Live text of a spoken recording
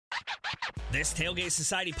This Tailgate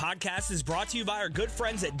Society podcast is brought to you by our good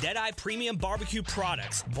friends at Deadeye Premium Barbecue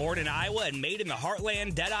Products. Born in Iowa and made in the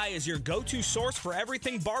heartland, Deadeye is your go-to source for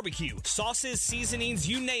everything barbecue. Sauces, seasonings,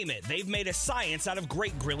 you name it. They've made a science out of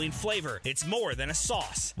great grilling flavor. It's more than a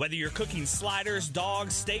sauce. Whether you're cooking sliders,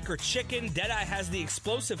 dogs, steak, or chicken, Deadeye has the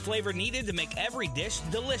explosive flavor needed to make every dish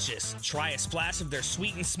delicious. Try a splash of their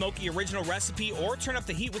sweet and smoky original recipe or turn up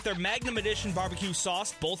the heat with their Magnum Edition barbecue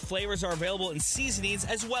sauce. Both flavors are available in seasonings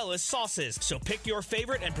as well as sauces. So pick your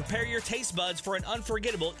favorite and prepare your taste buds for an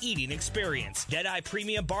unforgettable eating experience. Deadeye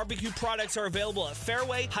Premium Barbecue Products are available at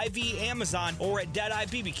Fairway, Hy-Vee, Amazon, or at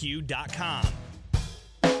DeadeyeBBQ.com.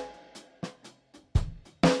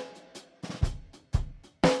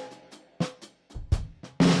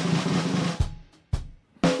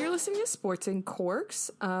 You're listening to Sports and Corks.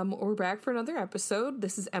 We're back for another episode.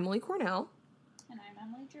 This is Emily Cornell. And I'm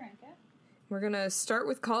Emily Jurenka. We're going to start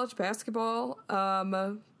with college basketball.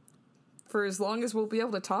 For as long as we'll be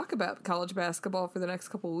able to talk about college basketball for the next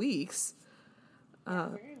couple weeks.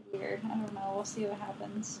 Very weird. I don't know. We'll see what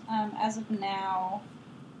happens. As of now,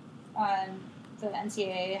 the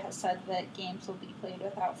NCAA has said that games will be played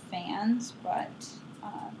without fans, but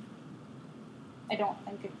I don't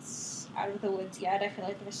think it's out of the woods yet. I feel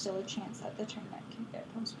like there's still a chance that the tournament can get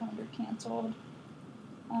postponed or canceled.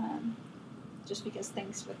 Just because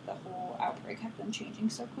things with the whole outbreak have been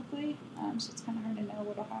changing so quickly. So it's kind of hard to know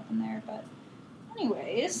what will happen there. But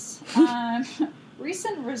anyways,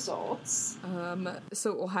 recent results.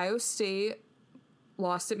 So Ohio State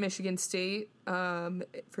lost at Michigan State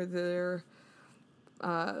for their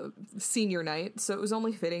senior night. So it was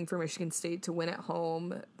only fitting for Michigan State to win at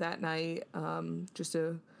home that night. Just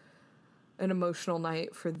an emotional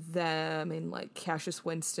night for them and like Cassius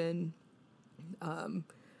Winston.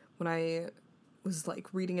 When I was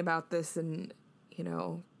like reading about this and, you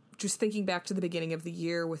know, just thinking back to the beginning of the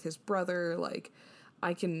year with his brother, like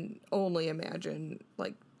I can only imagine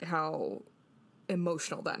like how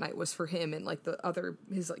emotional that night was for him and like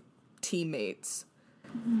his like teammates.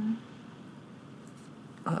 Mm-hmm.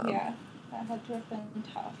 Yeah, that had to have been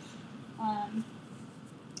tough.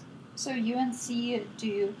 So UNC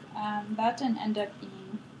Duke, that didn't end up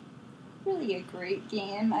being really a great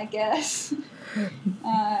game, I guess.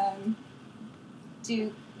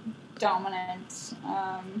 Duke dominant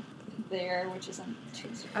there, which isn't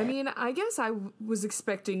too surprising. I mean, I guess I was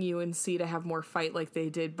expecting UNC to have more fight like they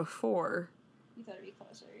did before. You thought it'd be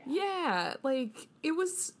closer, yeah. Yeah, like, it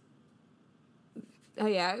was...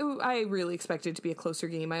 I really expected it to be a closer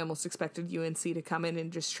game. I almost expected UNC to come in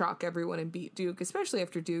and just shock everyone and beat Duke, especially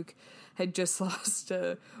after Duke had just lost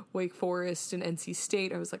to Wake Forest and NC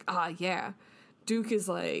State. I was like, yeah, Duke is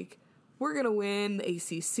like... We're going to win the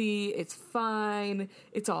ACC. It's fine.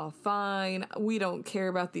 It's all fine. We don't care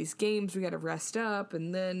about these games. We got to rest up.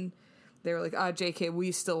 And then they were like, JK,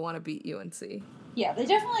 we still want to beat UNC. Yeah, they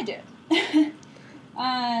definitely did.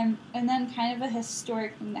 And then kind of a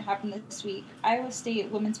historic thing that happened this week. Iowa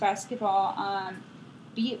State women's basketball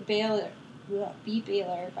beat Baylor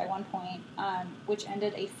by 1 point, which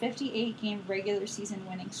ended a 58-game regular season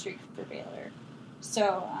winning streak for Baylor.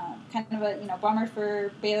 So, kind of a, bummer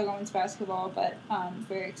for Baylor women's basketball, but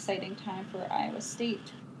very exciting time for Iowa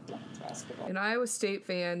State women's basketball. And Iowa State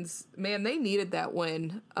fans, man, they needed that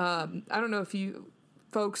win. I don't know if you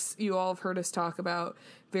all have heard us talk about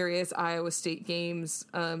various Iowa State games.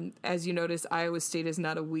 As you notice, Iowa State is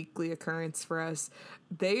not a weekly occurrence for us.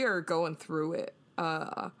 They are going through it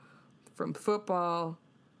from football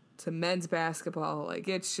to men's basketball. Like,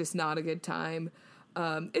 it's just not a good time.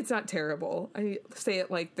 It's not terrible. I say it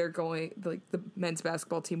like they're going, like the men's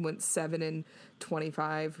basketball team went 7-25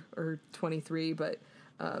 or 23, but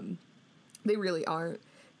they really aren't.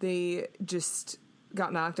 They just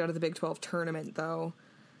got knocked out of the Big 12 tournament, though.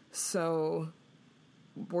 So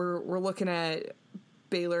we're looking at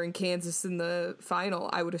Baylor and Kansas in the final,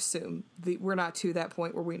 I would assume. We're not to that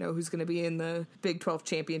point where we know who's going to be in the Big 12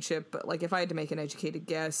 championship, but like if I had to make an educated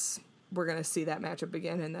guess, we're going to see that matchup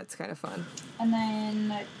again, and that's kind of fun. And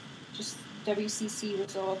then just WCC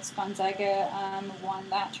results. Gonzaga won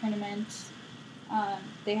that tournament.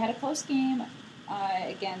 They had a close game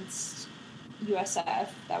against USF.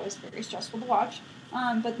 That was very stressful to watch.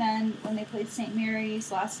 But then when they played St.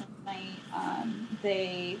 Mary's last night,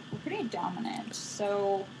 they were pretty dominant.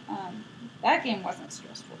 So that game wasn't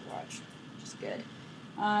stressful to watch, which is good.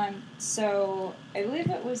 So I believe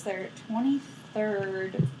it was their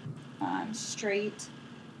 23rd straight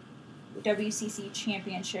WCC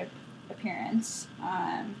championship appearance.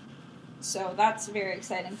 So that's very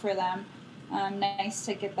exciting for them. Nice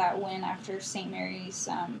to get that win after St. Mary's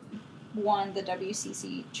won the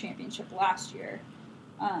WCC championship last year.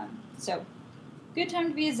 So good time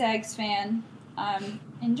to be a Zags fan.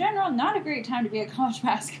 In general, not a great time to be a college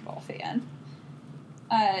basketball fan.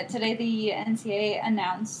 Today, the NCAA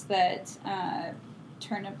announced that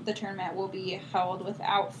the tournament will be held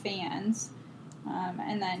without fans.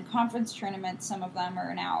 And then conference tournaments, some of them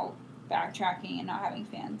are now backtracking and not having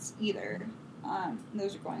fans either.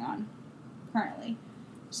 Those are going on currently.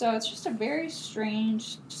 So it's just a very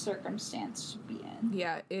strange circumstance to be in.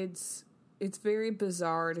 Yeah, it's very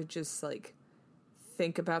bizarre to just, like,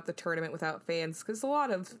 think about the tournament without fans, because a lot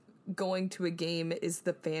of going to a game is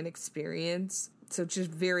the fan experience. So it's just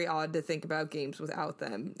very odd to think about games without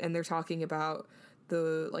them. And they're talking about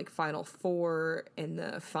the, like, Final Four and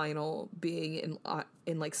the final being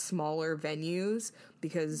in like smaller venues,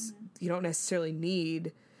 because you don't necessarily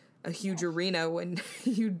need a huge arena when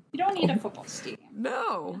you don't need a football stadium.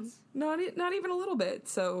 No, not even a little bit.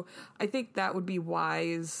 So I think that would be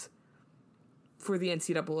wise for the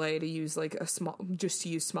NCAA to use like to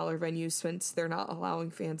use smaller venues, since they're not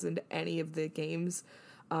allowing fans into any of the games,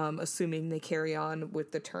 assuming they carry on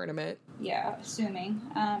with the tournament. Yeah, assuming.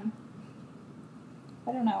 I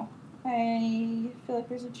don't know. I feel like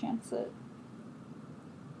there's a chance that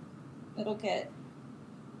it'll get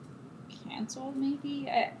canceled, maybe.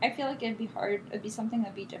 I feel like it'd be something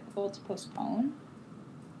that'd be difficult to postpone,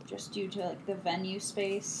 just due to like the venue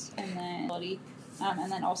space and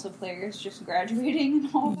then also players just graduating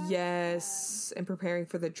and all that. Yes, and preparing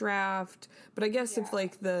for the draft. But I guess if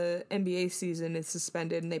like the NBA season is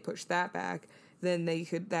suspended and they push that back, then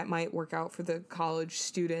that might work out for the college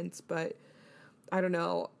students. But I don't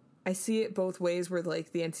know. I see it both ways, where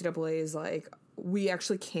like the NCAA is like, we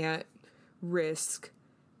actually can't risk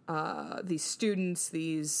these students,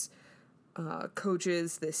 these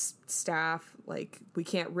coaches, this staff, like we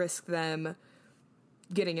can't risk them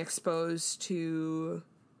getting exposed to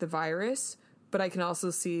the virus. But I can also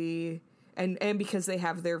see, and because they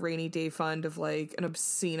have their rainy day fund of like an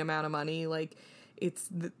obscene amount of money, like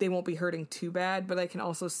they won't be hurting too bad. But I can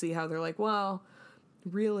also see how they're like, well,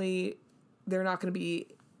 really, they're not going to be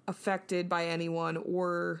affected by anyone,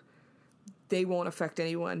 or they won't affect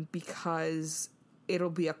anyone because it'll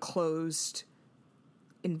be a closed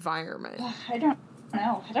environment. I don't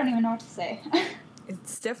know. I don't even know what to say.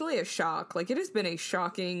 It's definitely a shock. Like, it has been a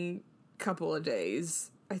shocking couple of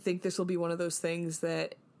days. I think this will be one of those things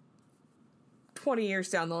that 20 years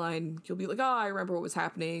down the line, you'll be like, oh, I remember what was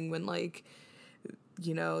happening when, like,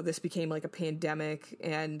 you know, this became like a pandemic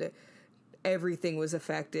and everything was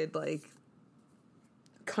affected. Like,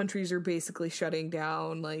 countries are basically shutting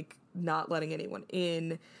down, like, not letting anyone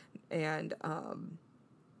in, and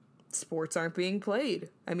sports aren't being played.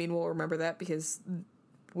 I mean, we'll remember that because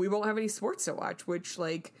we won't have any sports to watch, which,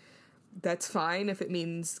 like, that's fine if it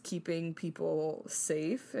means keeping people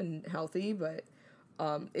safe and healthy, but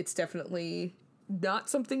it's definitely not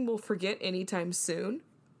something we'll forget anytime soon.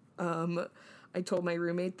 I told my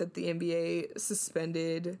roommate that the NBA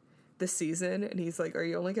suspended the season, and he's like, are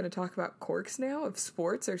you only going to talk about corks now if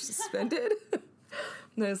sports are suspended?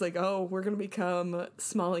 And I was like, oh, we're going to become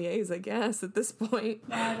sommeliers, I guess, at this point.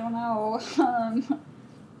 I don't know.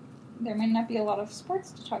 There may not be a lot of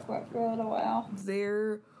sports to talk about for a little while.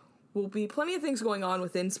 There will be plenty of things going on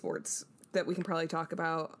within sports that we can probably talk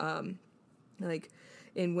about. Like,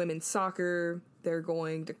 in women's soccer, they're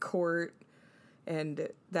going to court, and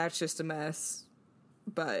that's just a mess.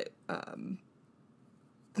 But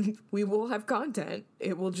we will have content.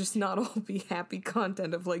 It will just not all be happy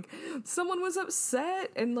content of, like, someone was upset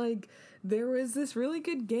and, like, there was this really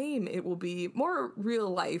good game. It will be more real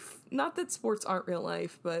life. Not that sports aren't real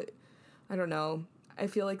life, but I don't know. I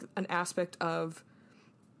feel like an aspect of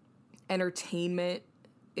entertainment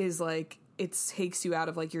is, like, it takes you out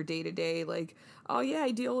of, like, your day-to-day. Like, oh, yeah,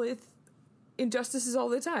 I deal with injustices all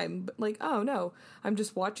the time. But, like, oh, no, I'm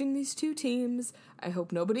just watching these two teams. I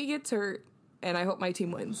hope nobody gets hurt. And I hope my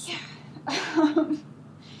team wins. Yeah.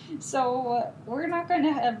 So we're not going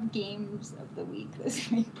to have games of the week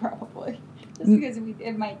this week, probably. Just because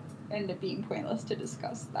it might end up being pointless to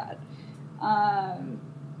discuss that.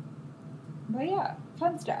 But yeah,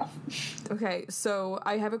 fun stuff. Okay, so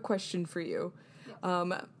I have a question for you.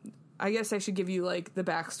 I guess I should give you, like, the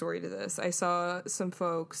backstory to this. I saw some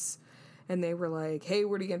folks, and they were like, hey,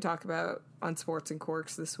 what are you going to talk about on Sports and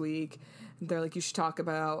Corks this week? They're like, you should talk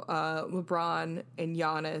about LeBron and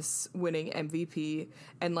Giannis winning MVP.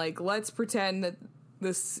 And, like, let's pretend that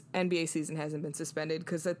this NBA season hasn't been suspended,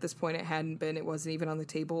 because at this point it hadn't been. It wasn't even on the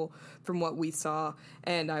table from what we saw.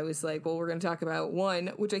 And I was like, well, we're going to talk about one,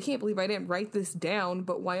 which I can't believe I didn't write this down,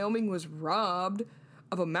 but Wyoming was robbed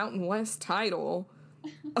of a Mountain West title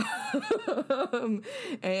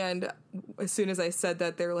And as soon as I said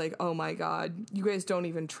that, they're like, oh my God, you guys don't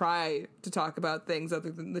even try to talk about things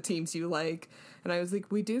other than the teams you like. And I was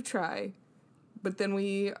like, we do try, but then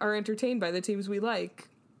we are entertained by the teams we like.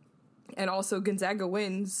 And also Gonzaga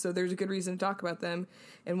wins, so there's a good reason to talk about them.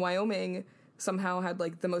 And Wyoming somehow had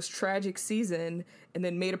like the most tragic season and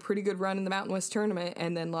then made a pretty good run in the Mountain West tournament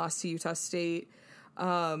and then lost to Utah State.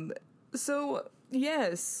 So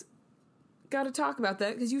yes, got to talk about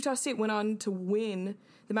that because Utah State went on to win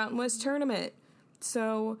the Mountain West tournament.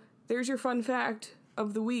 So there's your fun fact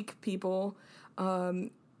of the week, people.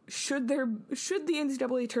 Should the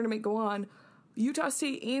NCAA tournament go on, Utah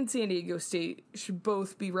State and San Diego State should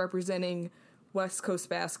both be representing West Coast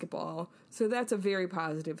basketball. So that's a very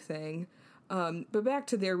positive thing. But back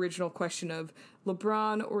to the original question of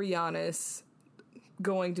LeBron or Giannis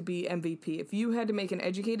going to be MVP. If you had to make an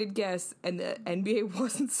educated guess and the NBA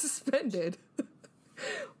wasn't suspended,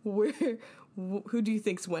 who do you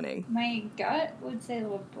think's winning? My gut would say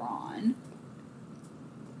LeBron.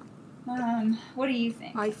 What do you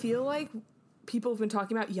think? I feel like people have been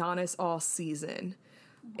talking about Giannis all season.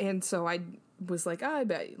 And so I was like, I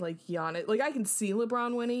bet like Giannis, like I can see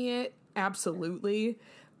LeBron winning it. Absolutely.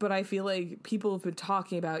 But I feel like people have been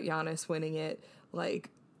talking about Giannis winning it like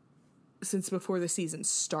since before the season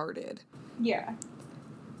started. Yeah.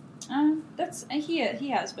 He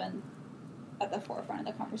has been at the forefront of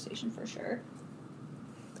the conversation for sure.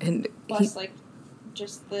 And plus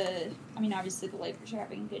obviously the Lakers are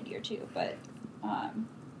having a good year too, but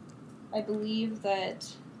I believe that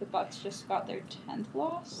the Bucks just got their 10th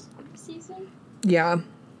loss of the season. Yeah.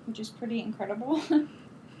 Which is pretty incredible.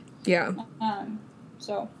 Yeah.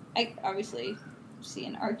 So I obviously see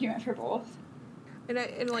an argument for both. And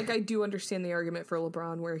I do understand the argument for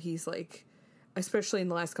LeBron where he's like, especially in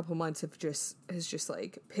the last couple months, has just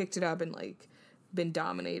like picked it up and like been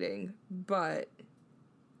dominating. But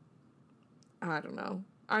I don't know.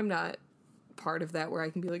 I'm not part of that where I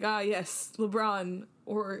can be like, yes, LeBron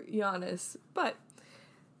or Giannis. But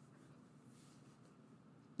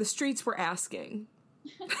the streets were asking.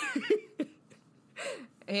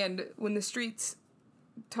 And when the streets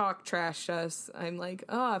talk trash to us, I'm like,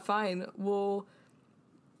 fine, we'll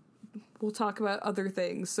talk about other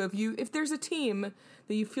things. So if there's a team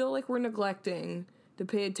that you feel like we're neglecting to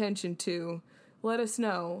pay attention to, let us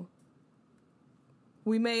know.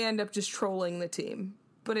 We may end up just trolling the team,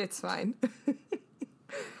 but it's fine.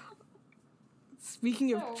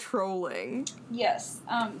 Speaking of trolling. Yes,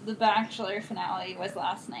 the Bachelor finale was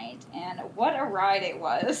last night, and what a ride it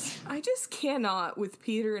was. I just cannot with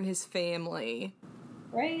Peter and his family.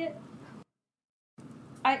 Right?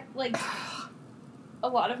 A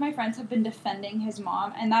lot of my friends have been defending his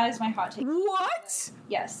mom, and that is my hot take. What?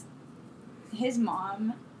 Yes. His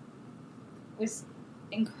mom was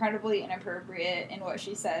incredibly inappropriate in what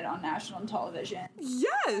she said on national television.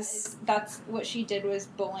 Yes! That's what she did was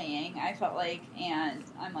bullying, I felt like, and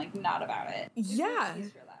I'm, like, not about it. Yeah.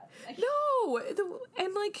 For that. No!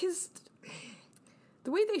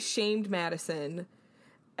 The way they shamed Madison,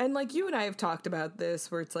 and, like, you and I have talked about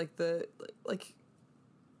this, where it's, like,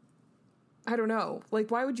 I don't know. Like,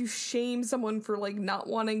 why would you shame someone for, like, not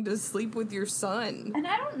wanting to sleep with your son? And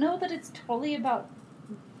I don't know that it's totally about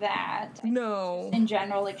that. No. In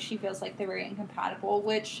general, like, she feels like they're very incompatible,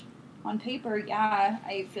 which, on paper, yeah,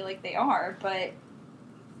 I feel like they are, but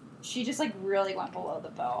she just, like, really went below the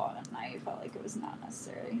belt, and I felt like it was not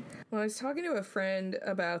necessary. Well, I was talking to a friend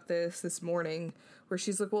about this morning, where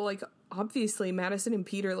she's like, well, like, obviously Madison and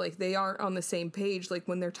Peter, like, they aren't on the same page. Like,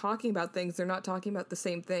 when they're talking about things, they're not talking about the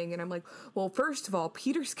same thing. And I'm like, well, first of all,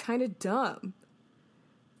 Peter's kind of dumb.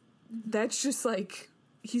 That's just, like,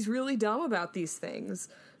 he's really dumb about these things.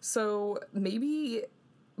 So maybe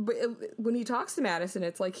when he talks to Madison,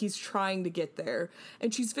 it's like he's trying to get there.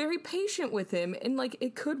 And she's very patient with him. And, like,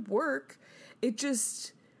 it could work. It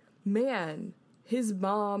just, man, his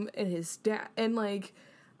mom and his dad, and, like,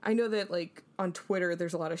 I know that, like, on Twitter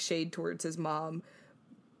there's a lot of shade towards his mom,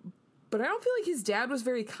 but I don't feel like his dad was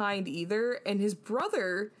very kind either, and his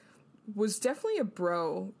brother was definitely a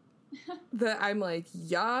bro that I'm like,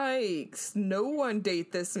 yikes, no one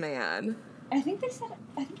date this man. I think his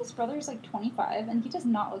brother is, like, 25, and he does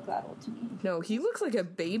not look that old to me. No, he looks like a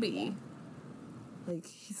baby. Like,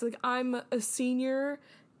 he's like, I'm a senior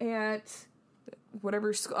at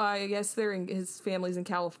whatever school, I guess his family's in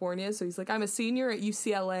California, so he's like, I'm a senior at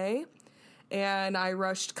UCLA, and I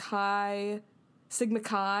rushed Sigma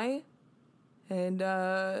Chi, and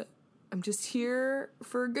I'm just here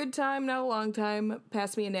for a good time, not a long time,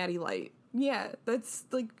 pass me a natty light. Yeah, that's,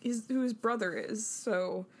 like, who his brother is,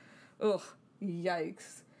 so, ugh,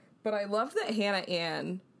 yikes. But I love that Hannah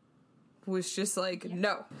Ann was just like,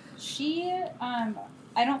 no. She,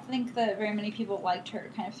 I don't think that very many people liked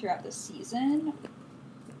her kind of throughout the season.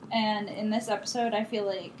 And in this episode, I feel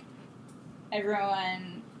like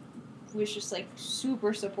everyone was just, like,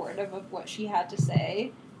 super supportive of what she had to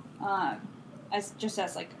say.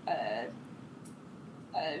 As like a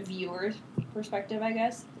viewer perspective, I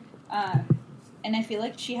guess. And I feel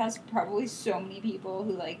like she has probably so many people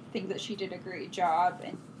who, like, think that she did a great job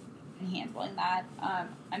in handling that.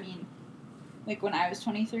 I mean, like, when I was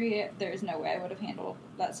 23, there's no way I would have handled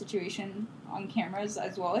that situation on cameras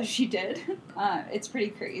as well as she did. It's pretty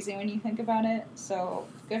crazy when you think about it. So,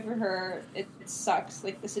 good for her. It sucks.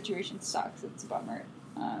 Like, the situation sucks. It's a bummer.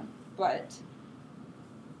 But,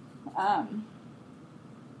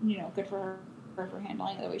 you know, good for her for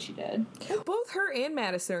handling it the way she did. Both her and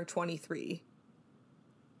Madison are 23.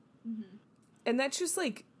 Mm-hmm. And that's just,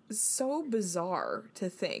 like, so bizarre to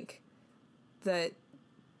think that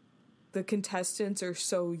the contestants are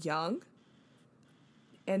so young.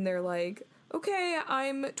 And they're like, okay,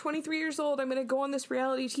 I'm 23 years old. I'm going to go on this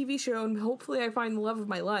reality TV show and hopefully I find the love of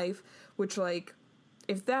my life. Which, like,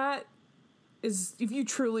 if you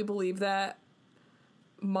truly believe that,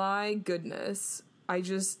 my goodness,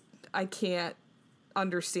 I can't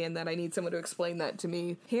understand that. I need someone to explain that to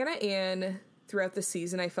me. Hannah Ann, throughout the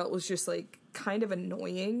season, I felt was just, like, kind of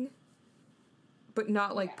annoying, but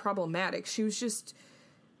not, like, problematic. She was just,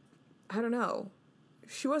 I don't know.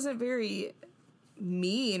 She wasn't very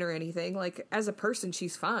mean or anything. Like, as a person,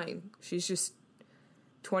 she's fine. She's just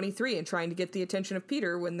 23 and trying to get the attention of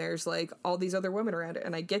Peter when there's, like, all these other women around it.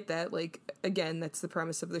 And I get that. Like, again, that's the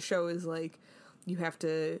premise of the show is, like, you have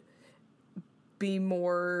to be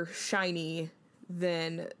more shiny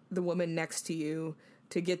than the woman next to you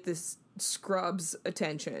to get this scrub's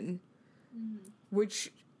attention. Mm-hmm.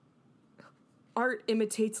 Which art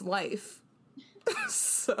imitates life.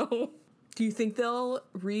 So, do you think they'll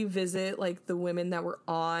revisit, like, the women that were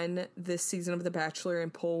on this season of The Bachelor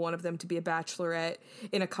and pull one of them to be a bachelorette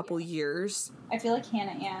in a couple years? I feel like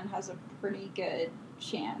Hannah Ann has a pretty good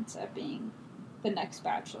chance at being the next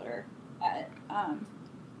bachelor at,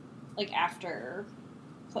 like, after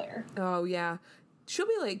Claire. Oh, yeah. She'll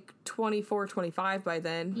be, like, 24, 25 by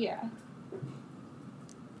then. Yeah.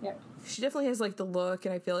 Yep. She definitely has, like, the look,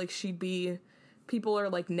 and I feel like she'd be... People are,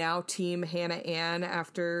 like, now team Hannah Ann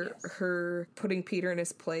after her putting Peter in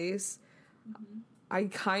his place. Mm-hmm. I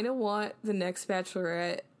kind of want the next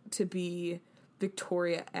bachelorette to be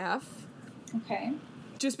Victoria F. Okay.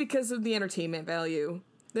 Just because of the entertainment value.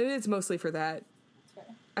 It's mostly for that. That's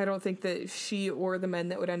fair. I don't think that she or the men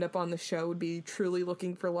that would end up on the show would be truly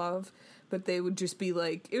looking for love, but they would just be,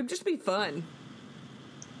 like, it would just be fun.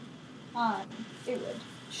 It would.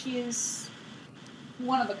 She is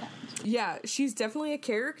one of a kind. Yeah, she's definitely a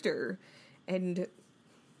character, and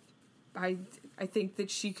I think that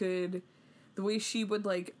she could, the way she would,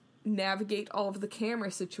 like, navigate all of the camera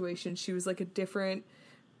situations, she was, like, a different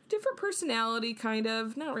personality, kind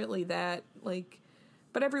of, not really that, like,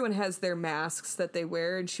 but everyone has their masks that they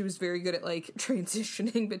wear, and she was very good at, like,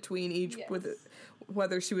 transitioning between each, with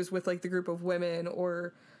whether she was with, like, the group of women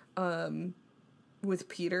or with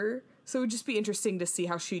Peter. So it would just be interesting to see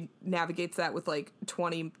how she navigates that with, like,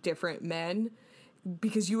 20 different men.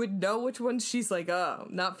 Because you would know which ones she's like, oh,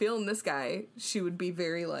 not feeling this guy. She would be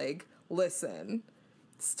very like, listen,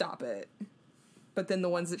 stop it. But then the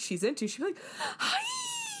ones that she's into, she'd be like, hi!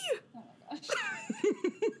 Oh my gosh.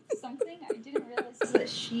 Something I didn't realize is that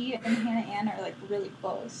she and Hannah Ann are, like, really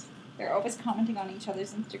close. They're always commenting on each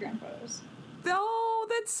other's Instagram photos. Oh,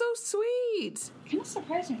 that's so sweet! Kind of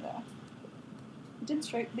surprised me, though. They didn't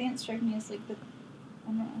strike me as, like, the... I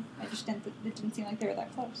don't know. It didn't seem like they were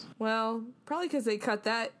that close. Well, probably because they cut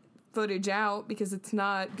that footage out because it's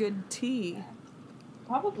not good tea. Yeah,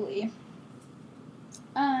 probably.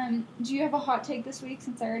 Do you have a hot take this week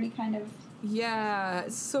since I already kind of... Yeah,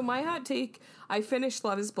 so my hot take, I finished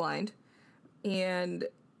Love is Blind, and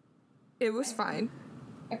it was fine.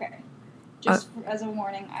 Okay. Just as a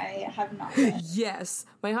warning, I have not finished. Yes.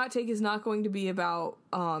 My hot take is not going to be about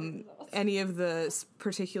any of the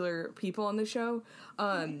particular people on the show.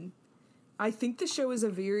 I think the show is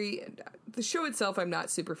the show itself I'm not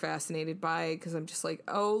super fascinated by because I'm just like,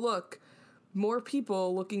 oh, look, more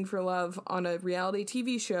people looking for love on a reality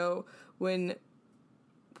TV show when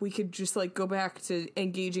we could just, like, go back to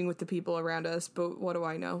engaging with the people around us, but what do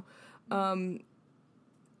I know?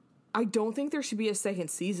 I don't think there should be a second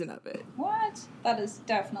season of it. What? That is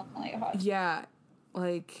definitely a hot take. Yeah,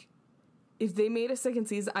 like, if they made a second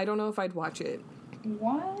season, I don't know if I'd watch it.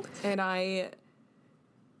 What? And I'm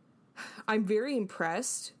very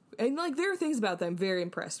impressed And, like, there are things about that I'm very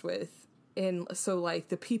impressed with. And so, like,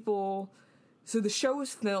 the show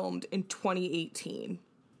was filmed in 2018.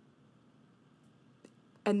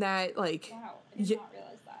 And that, like... Wow, I did not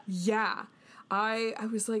realize that. Yeah. I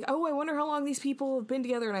was like, oh, I wonder how long these people have been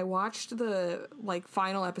together. And I watched the, like,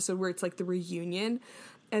 final episode where it's, like, the reunion.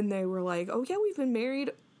 And they were like, oh, yeah, we've been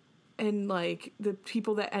married. And, like, the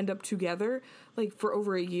people that end up together, like, for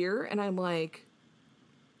over a year. And I'm like...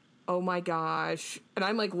 oh my gosh. And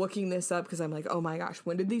I'm like looking this up because I'm like, oh my gosh,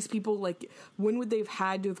 when did these people, like, when would they've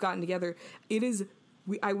had to have gotten together?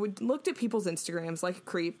 I would looked at people's Instagrams like a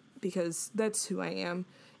creep because that's who I am.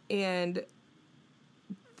 And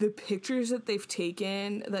the pictures that they've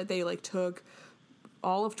taken, that they like took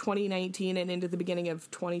all of 2019 and into the beginning of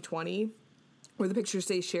 2020, or the pictures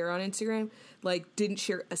they share on Instagram, like didn't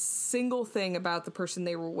share a single thing about the person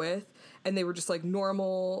they were with. And they were just like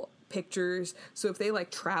normal pictures. So if they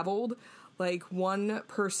like traveled, like one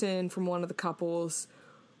person from one of the couples,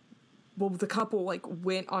 well, the couple like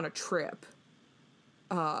went on a trip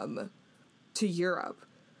to Europe,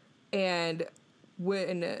 and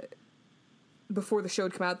before the show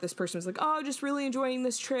had come out, this person was like, oh, just really enjoying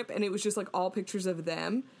this trip, and it was just like all pictures of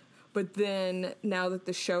them. But then now that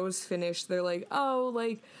the show's finished, they're like, oh,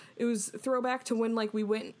 like it was throwback to when like we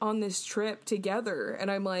went on this trip together. And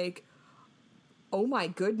I'm like, oh my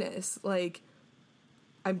goodness, like,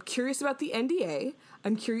 I'm curious about the NDA.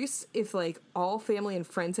 I'm curious if, like, all family and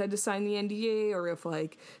friends had to sign the NDA, or if,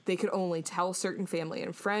 like, they could only tell certain family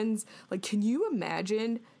and friends. Like, can you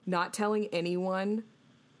imagine not telling anyone?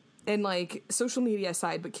 And, like, social media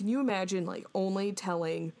aside, but can you imagine, like, only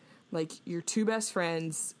telling, like, your two best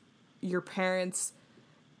friends, your parents,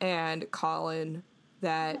 and Colin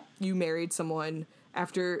that you married someone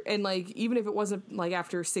after, and, like, even if it wasn't, like,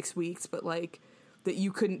 after 6 weeks, but, like, that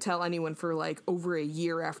you couldn't tell anyone for, like, over a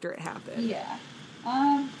year after it happened. Yeah.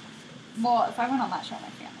 Well, if I went on that show, my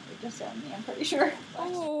family would disown me, I'm pretty sure.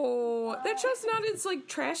 Oh, that show's not as, like,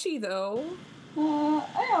 trashy, though.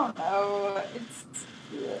 I don't know. I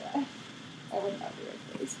would not be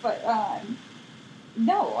a place. But,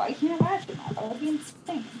 no, I can't imagine that. That would be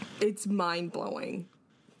insane. It's mind-blowing.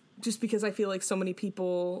 Just because I feel like so many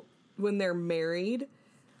people, when they're married,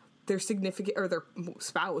 their significant, or their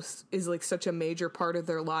spouse is, like, such a major part of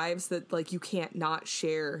their lives that, like, you can't not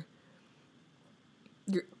share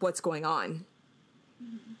what's going on.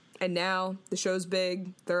 Mm-hmm. And now the show's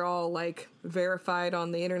big. They're all, like, verified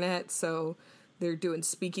on the internet, so they're doing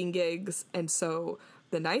speaking gigs. And so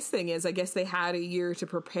the nice thing is, I guess they had a year to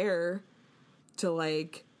prepare to,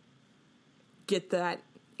 like, get that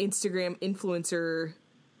Instagram influencer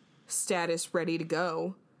status ready to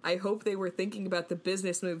go. I hope they were thinking about the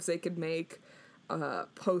business moves they could make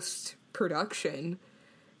post-production.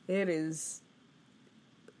 It is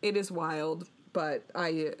wild, but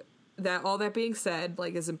all that being said,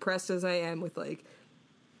 like, as impressed as I am with, like,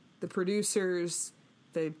 the producers,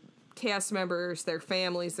 the cast members, their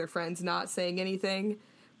families, their friends not saying anything,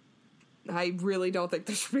 I really don't think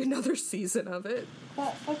there should be another season of it.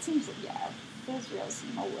 That seems, yeah, those reels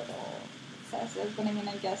seem a little excessive, but I mean,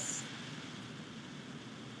 I guess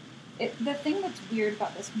the thing that's weird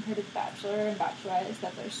about this compared to The Bachelor and Bachelorette is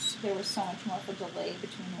that there was so much more of a delay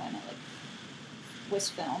between when it, like, was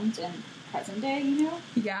filmed and present day, you know?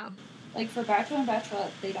 Yeah. Like, for Bachelor and Bachelorette,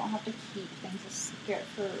 they don't have to keep things a secret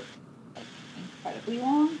for, like, incredibly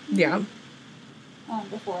long. Yeah.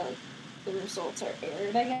 Before, like, the results are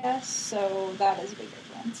aired, I guess. So that is a big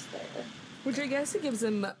difference there. Which I guess it gives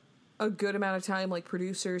them a good amount of time, like,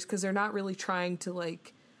 producers, because they're not really trying to,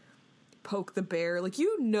 like, poke the bear. Like,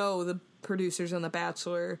 you know, the producers on The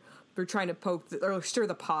Bachelor, they're trying to or stir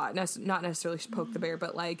the pot, not necessarily poke the bear,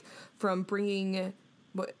 but, like, from bringing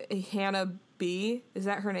Hannah B, is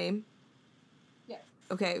that her name? Yeah.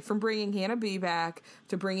 Okay, from bringing Hannah B back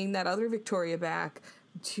to bringing that other Victoria back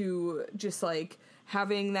to just, like,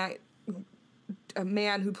 having that a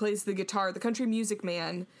man who plays the guitar, the country music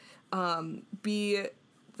man, be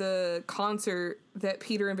the concert that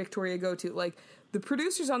Peter and Victoria go to. Like, the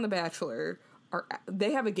producers on The Bachelor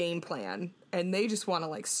they have a game plan, and they just want to,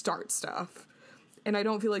 like, start stuff. And I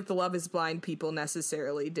don't feel like the Love is Blind people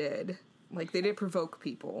necessarily did. Like, they didn't provoke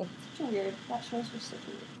people. Such a weird, that show's just such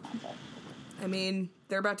a weird concept. I mean,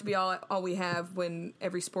 they're about to be all we have when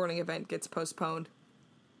every sporting event gets postponed.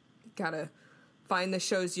 Gotta find the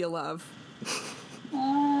shows you love.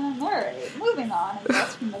 Alright, moving on, I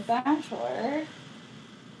guess, from The Bachelor.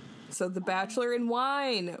 So, The Bachelor and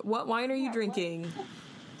wine. What wine are you drinking?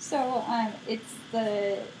 So, it's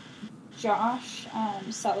the Josh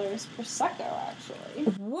Cellars Prosecco, actually.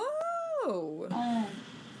 Whoa!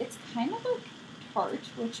 It's kind of like tart,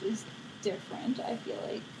 which is different, I feel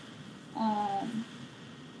like.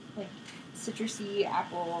 like citrusy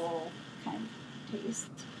apple kind of taste.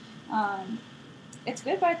 It's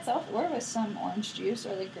good by itself or with some orange juice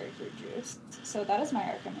or like grapefruit juice. So that is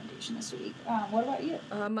my recommendation this week. What about you?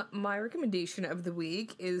 My recommendation of the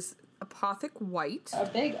week is Apothic White. A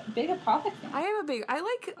big Apothic fan. I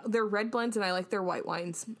like their red blends and I like their white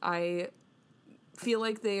wines. I feel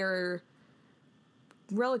like they are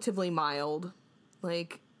relatively mild.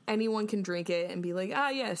 Like, anyone can drink it and be like,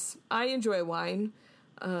 yes, I enjoy wine.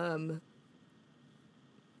 So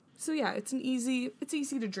yeah, it's easy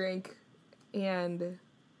to drink and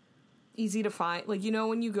easy to find. Like,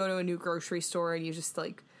 when you go to a new grocery store and you just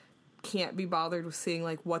like can't be bothered with seeing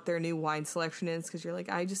like what their new wine selection is because you're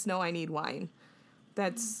like, I just know I need wine.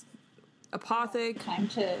 That's Apothic. Time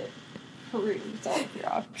to peruse all of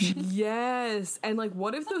your options. Yes, and like,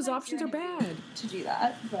 what if those options are bad? To do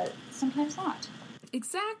that, but sometimes not.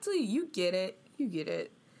 Exactly, you get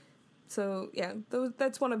it. So yeah,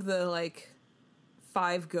 that's one of the like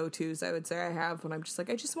 5 go-tos I would say I have when I'm just like,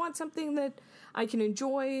 I just want something that I can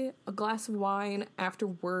enjoy, a glass of wine after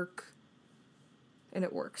work, and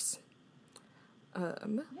it works.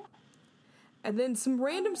 And then some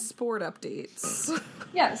random sport updates.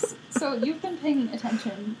 Yes, so you've been paying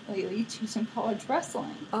attention lately to some college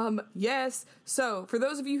wrestling. Yes. So, for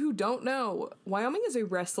those of you who don't know, Wyoming is a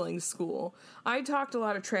wrestling school. I talked a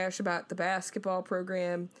lot of trash about the basketball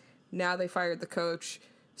program. Now they fired the coach.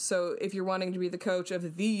 So, if you're wanting to be the coach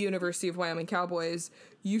of the University of Wyoming Cowboys,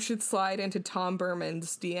 you should slide into Tom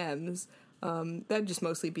Berman's DMs. That'd just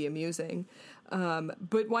mostly be amusing.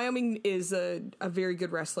 But Wyoming is a very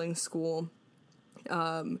good wrestling school.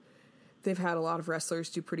 They've had a lot of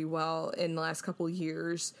wrestlers do pretty well in the last couple of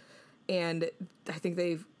years, and I think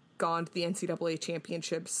they've gone to the NCAA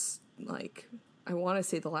championships, like, I want to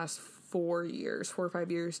say the last 4 or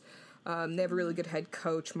 5 years. They have a really good head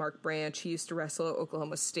coach, Mark Branch. He used to wrestle at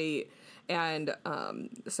Oklahoma State, and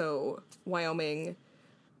so Wyoming,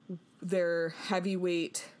 their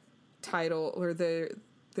heavyweight title, or the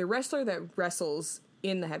wrestler that wrestles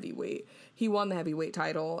in the heavyweight, he won the heavyweight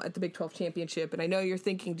title at the Big 12 championship. And I know you're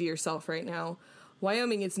thinking to yourself right now,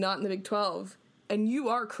 Wyoming is not in the Big 12, and you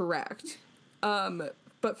are correct.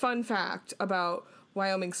 But fun fact about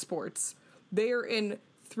Wyoming sports, they are in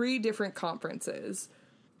 3 different conferences.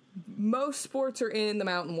 Most sports are in the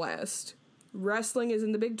Mountain West. Wrestling is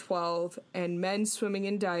in the Big 12, and men's swimming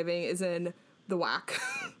and diving is in the WAC.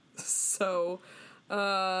 So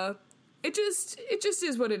it just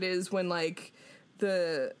is what it is when, like,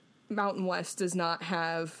 the Mountain West does not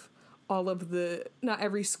have not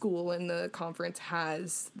every school in the conference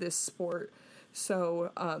has this sport.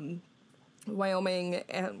 So Wyoming,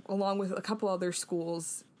 along with a couple other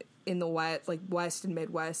schools in the West, like West and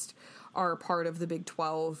Midwest, are part of the Big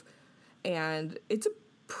 12, and it's a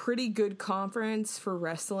pretty good conference for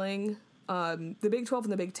wrestling. The Big 12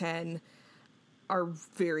 and the Big 10 are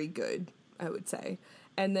very good, I would say.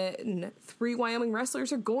 And then 3 Wyoming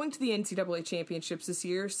wrestlers are going to the NCAA championships this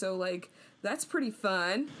year, so, like, that's pretty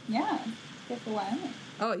fun. Yeah, good for Wyoming.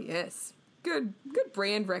 Oh, yes. Good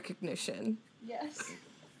brand recognition. Yes.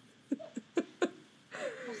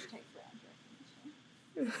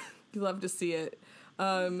 You love to see it.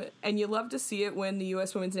 And you love to see it when the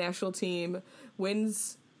U.S. women's national team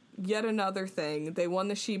wins yet another thing. They won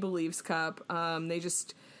the She Believes Cup. They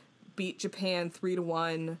just beat Japan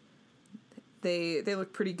 3-1. They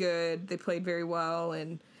look pretty good. They played very well,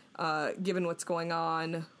 and given what's going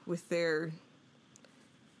on with their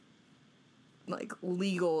like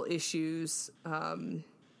legal issues,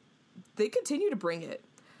 they continue to bring it.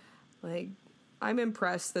 Like, I'm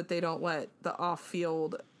impressed that they don't let the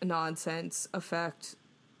off-field nonsense affect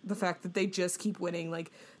the fact that they just keep winning.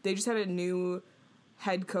 Like, they just had a new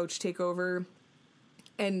head coach take over,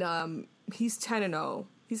 and he's 10-0.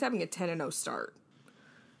 He's having a 10-0 start.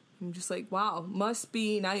 I'm just like, wow, must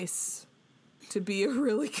be nice to be a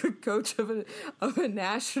really good coach of a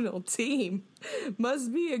national team.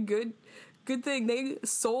 Must be a good thing. They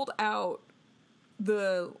sold out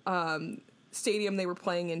the stadium they were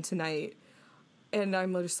playing in tonight, and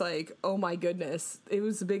I'm just like, oh my goodness. It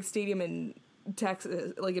was a big stadium in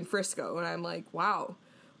Texas, like in Frisco, and I'm like, wow,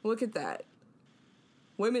 look at that.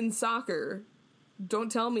 Women's soccer.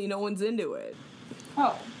 Don't tell me no one's into it.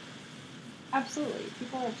 Oh, absolutely.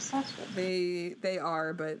 People are obsessed with it. They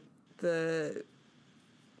are, but the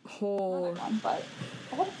whole... Not everyone, but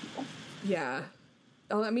a lot of people. Yeah.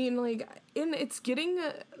 I mean, like, it's getting...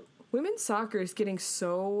 women's soccer is getting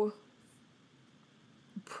so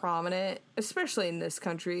prominent, especially in this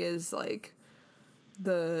country, is, like,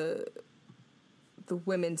 the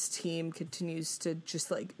women's team continues to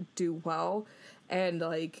just, like, do well. And,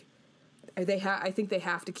 like, I think they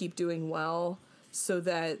have to keep doing well so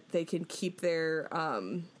that they can keep their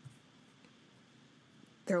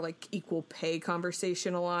like equal pay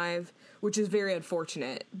conversation alive, which is very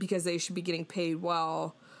unfortunate because they should be getting paid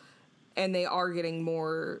well, and they are getting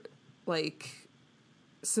more like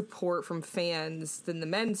support from fans than the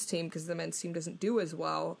men's team because the men's team doesn't do as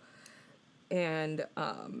well. And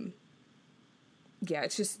yeah,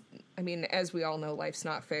 it's just, I mean, as we all know, life's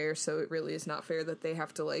not fair, so it really is not fair that they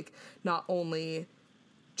have to like not only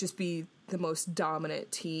just be the most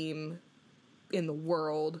dominant team in the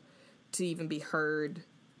world to even be heard,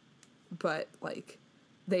 but like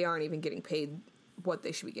they aren't even getting paid what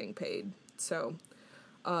they should be getting paid. So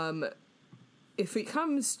if it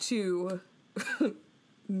comes to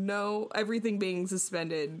everything being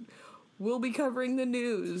suspended, we'll be covering the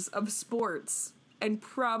news of sports and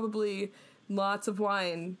probably lots of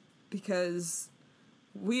wine because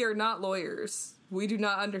we are not lawyers. We do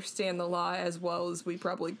not understand the law as well as we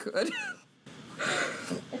probably could.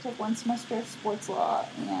 I took one semester of sports law,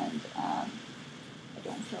 and I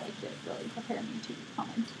don't feel like it really prepared me to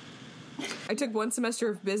comment. I took one semester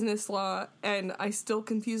of business law, and I still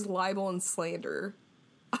confuse libel and slander.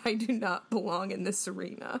 I do not belong in this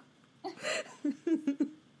arena.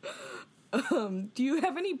 Do you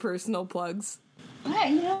have any personal plugs?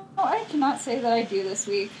 I cannot say that I do this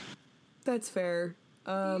week. That's fair.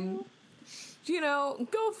 Go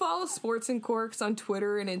follow Sports and Corks on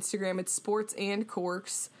Twitter and Instagram. It's Sports and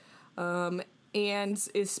Corks. And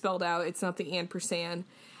is spelled out. It's not the ampersand.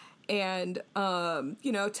 And,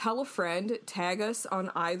 tell a friend, tag us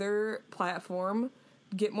on either platform,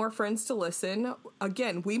 get more friends to listen.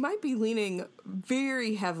 Again, we might be leaning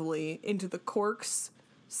very heavily into the Corks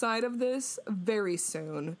side of this very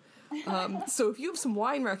soon. So if you have some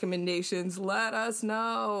wine recommendations, let us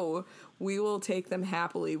know. We will take them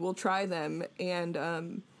happily. We'll try them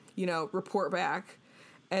and, report back.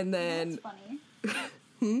 And then... That's funny.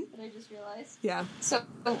 That I just realized. Yeah. So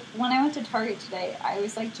when I went to Target today, I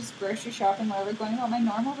was like just grocery shopping, whatever, going about my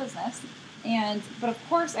normal business. But of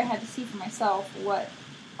course I had to see for myself what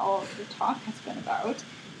all of the talk has been about.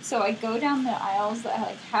 So I go down the aisles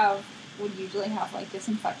that would usually have like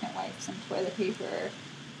disinfectant wipes and toilet paper.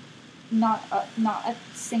 Not a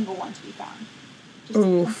single one to be found. Just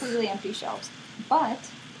completely empty shelves. But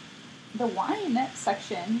the wine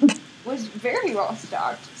section was very well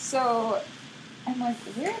stocked. So I'm like,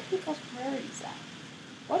 where are people's priorities at?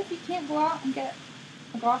 What if you can't go out and get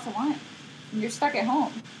a glass of wine? And you're stuck at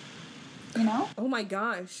home. You know? Oh my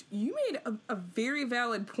gosh. You made a very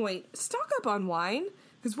valid point. Stock up on wine.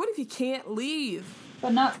 Because what if you can't leave?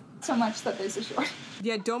 But not so much that there's a shortage.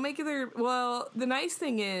 Yeah, don't make it well, the nice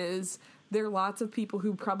thing is there are lots of people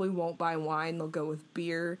who probably won't buy wine. They'll go with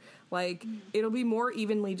beer. Like, it'll be more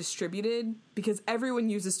evenly distributed because everyone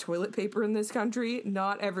uses toilet paper in this country.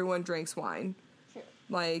 Not everyone drinks wine. Sure.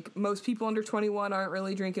 Like, most people under 21 aren't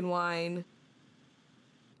really drinking wine.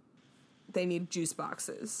 They need juice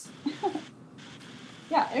boxes.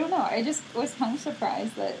 Yeah, I don't know. I just was kind of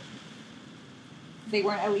surprised that they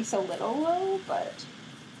weren't at least a little low, but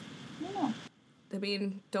I don't know. I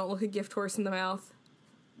mean, don't look a gift horse in the mouth.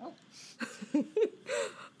 Nope.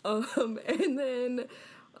 And then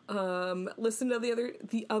listen to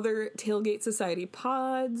the other Tailgate Society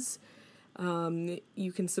pods.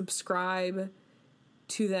 You can subscribe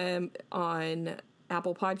to them on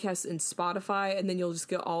Apple Podcasts and Spotify, and then you'll just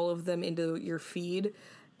get all of them into your feed,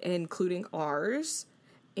 including ours.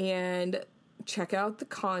 And check out the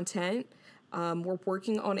content. We're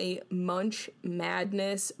working on a Munch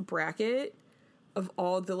Madness bracket of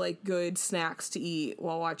all the like good snacks to eat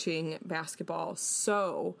while watching basketball.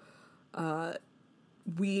 So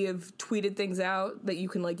we have tweeted things out that you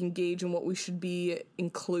can like engage in what we should be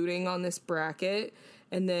including on this bracket,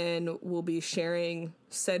 and then we'll be sharing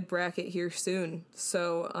said bracket here soon.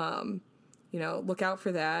 So look out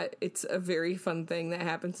for that. It's a very fun thing that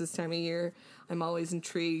happens this time of year. I'm always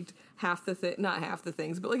intrigued. Not half the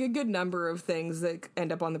things, but like a good number of things that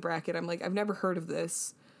end up on the bracket. I'm like, I've never heard of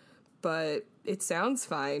this, but it sounds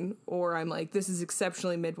fine. Or I'm like, this is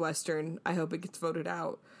exceptionally Midwestern. I hope it gets voted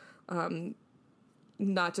out.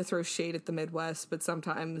 Not to throw shade at the Midwest, but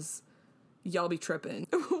sometimes y'all be tripping.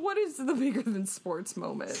 What is the bigger than sports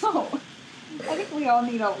moment? Oh, I think we all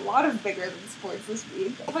need a lot of bigger than sports this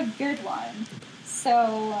week. I have a good one.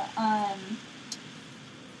 So,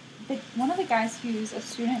 one of the guys who's a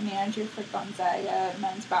student manager for Gonzaga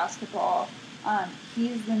men's basketball,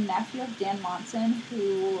 he's the nephew of Dan Monson,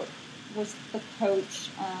 who was the coach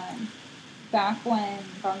back when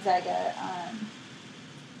Gonzaga,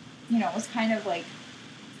 was kind of like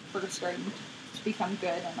first starting to become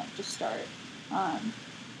good and like just start.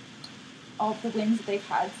 all the wins that they've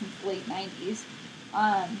had since the late 90s.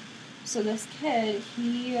 So this kid,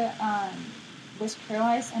 he was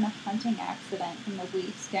paralyzed in a hunting accident from the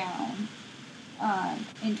waist down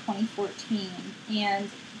in 2014, and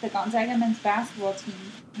the Gonzaga men's basketball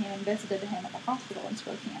team came and visited him at the hospital in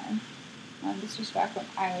Spokane. This was back when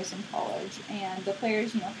I was in college, and the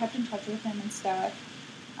players, kept in touch with him and stuff.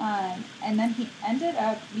 And then he ended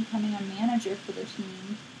up becoming a manager for the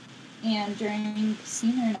team. And during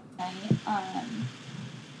senior night,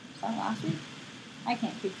 was that last week? I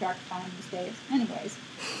can't keep track of time these days. Anyways,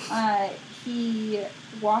 he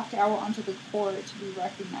walked out onto the court to be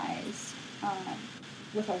recognized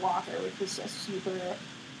with a walker, which was a super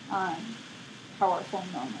powerful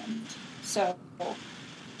moment. So,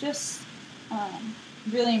 just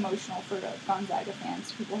really emotional for Gonzaga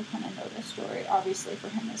fans, people who kind of know this story, obviously for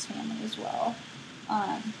him and his family as well.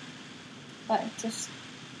 But just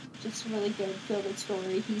a really good, feel-good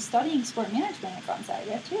story. He's studying sport management at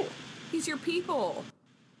Gonzaga, too. He's your people.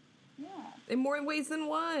 Yeah. In more ways than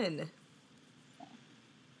one.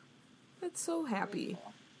 That's so happy.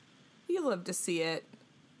 Cool. You love to see it.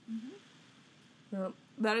 Mm-hmm. Well,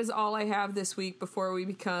 that is all I have this week before we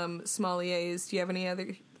become sommeliers. Do you have any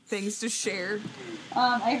other things to share?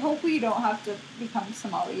 I hope we don't have to become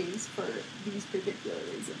sommeliers for these particular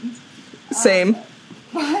reasons. Same.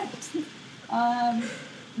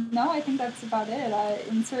 No, I think that's about it.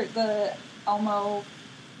 Insert the Elmo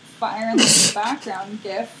fire in the background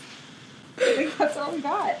gif. I think that's all we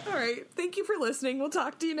got. All right. Thank you for listening. We'll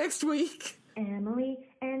talk to you next week. Emily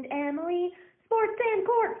and Emily, Sports and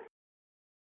Court.